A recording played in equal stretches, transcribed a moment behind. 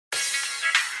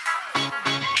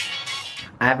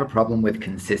I have a problem with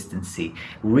consistency.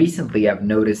 Recently, I've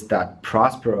noticed that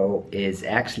Prospero is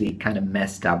actually kind of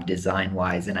messed up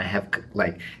design-wise, and I have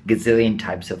like gazillion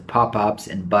types of pop-ups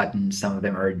and buttons. Some of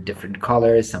them are different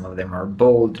colors, some of them are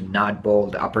bold, not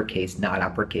bold, uppercase, not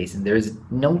uppercase, and there's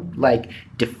no like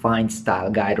defined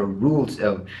style guide or rules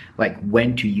of like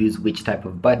when to use which type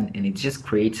of button, and it just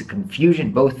creates a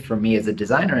confusion both for me as a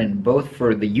designer and both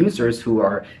for the users who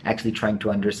are actually trying to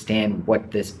understand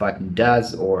what this button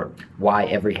does or why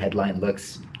every headline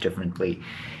looks differently.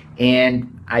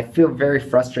 And I feel very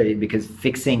frustrated because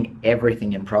fixing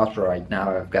everything in Prospero right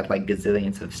now, I've got like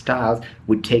gazillions of styles,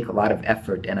 would take a lot of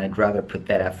effort, and I'd rather put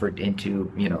that effort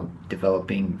into,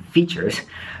 developing features.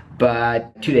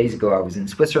 But 2 days ago, I was in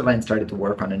Switzerland, started to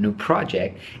work on a new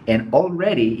project, and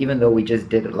already, even though we just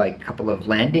did like a couple of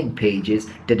landing pages,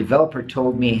 the developer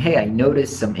told me, hey, I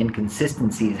noticed some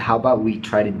inconsistencies. How about we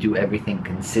try to do everything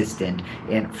consistent?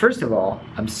 And first of all,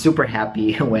 I'm super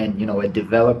happy when, a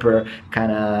developer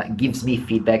kind of gives me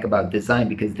feedback about design,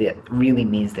 because that really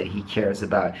means that he cares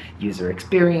about user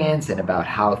experience and about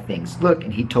how things look.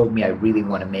 And he told me I really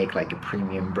want to make like a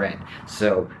premium brand.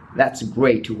 So that's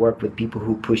great to work with people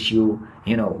who push you,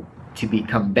 to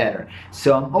become better.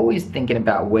 So I'm always thinking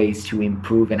about ways to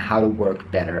improve and how to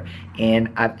work better. And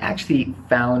I've actually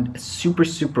found a super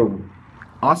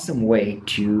awesome way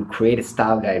to create a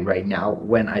style guide right now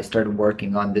when I started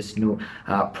working on this new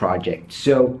project.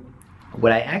 So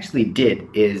what I actually did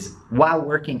is, while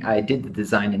working, I did the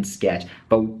design in Sketch,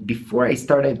 but before I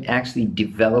started actually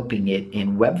developing it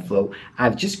in Webflow,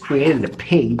 I've just created a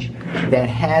page that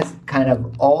has kind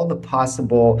of all the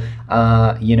possible,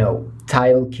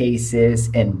 title cases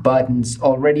and buttons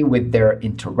already with their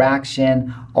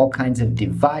interaction, all kinds of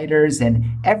dividers, and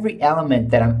every element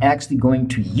that I'm actually going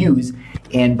to use.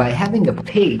 And by having a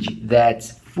page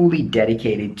that's fully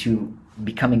dedicated to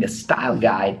becoming a style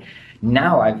guide,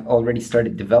 now I've already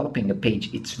started developing a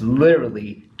page. It's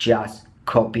literally just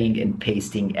copying and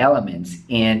pasting elements.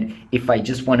 And if I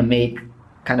just want to make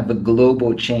kind of a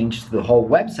global change to the whole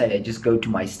website, I just go to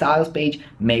my styles page,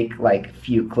 make like a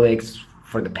few clicks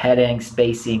for the padding,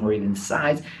 spacing, or even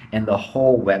size, and the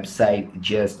whole website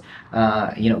just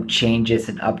changes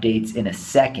and updates in a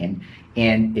second.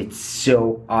 And it's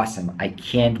so awesome. I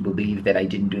can't believe that I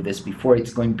didn't do this before.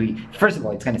 It's going to be, first of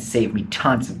all, it's going to save me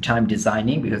tons of time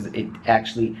designing, because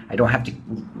I don't have to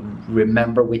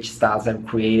remember which styles I've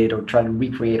created or try to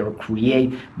recreate or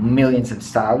create millions of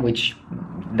styles, which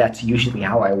that's usually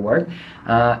how I work.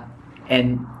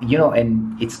 And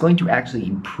it's going to actually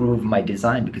improve my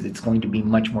design, because it's going to be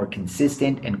much more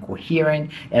consistent and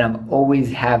coherent, and I'm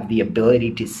always have the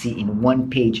ability to see in one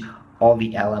page all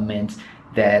the elements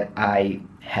that I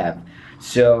have.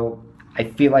 So I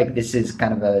feel like this is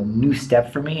kind of a new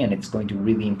step for me, and it's going to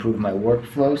really improve my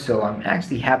workflow. So I'm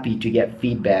actually happy to get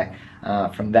feedback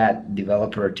from that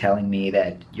developer telling me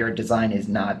that your design is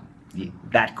not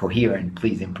that coherent,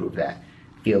 please improve that.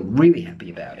 Feel really happy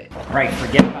about it. All right,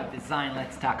 forget about design,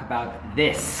 let's talk about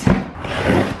this.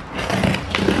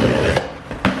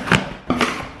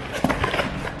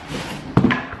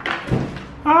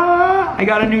 I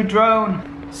got a new drone.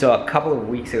 So a couple of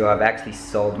weeks ago, I've actually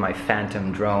sold my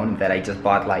Phantom drone that I just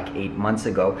bought like 8 months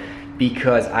ago,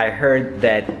 because I heard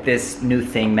that this new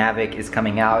thing, Mavic, is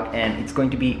coming out, and it's going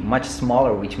to be much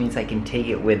smaller, which means I can take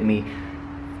it with me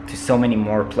to so many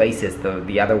more places.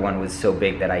 The other one was so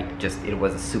big that it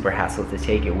was a super hassle to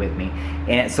take it with me.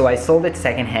 And so I sold it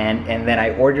secondhand, and then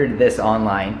I ordered this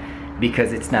online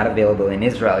because it's not available in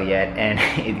Israel yet, and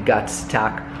it got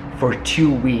stuck for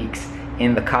 2 weeks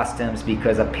in the customs,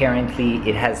 because apparently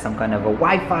it has some kind of a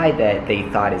Wi-Fi that they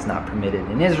thought is not permitted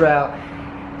in Israel.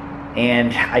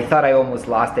 And I thought I almost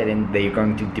lost it, and they're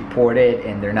going to deport it,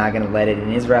 and they're not going to let it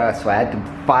in Israel. So I had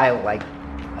to file like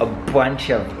a bunch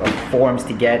of forms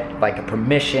to get like a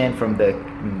permission from the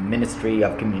Ministry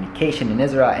of Communication in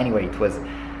Israel. Anyway, it was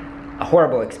a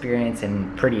horrible experience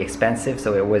and pretty expensive,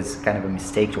 so it was kind of a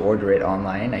mistake to order it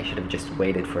online. I should have just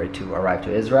waited for it to arrive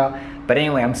to Israel. But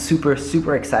anyway, I'm super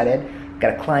excited.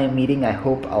 Got a client meeting. I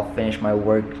hope I'll finish my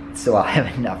work so I'll have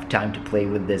enough time to play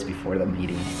with this before the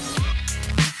meeting.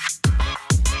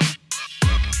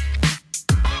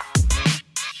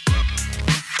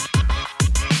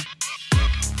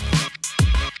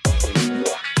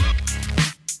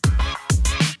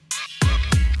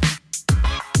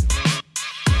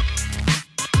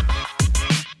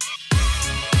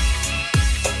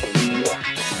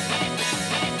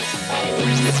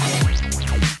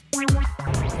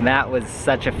 That was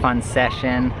such a fun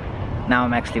session. Now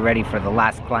I'm actually ready for the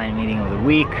last client meeting of the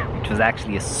week, which was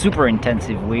actually a super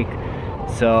intensive week.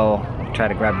 So I'll try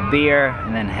to grab a beer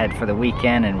and then head for the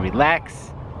weekend and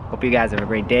relax. Hope you guys have a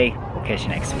great day. We'll catch you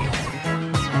next week.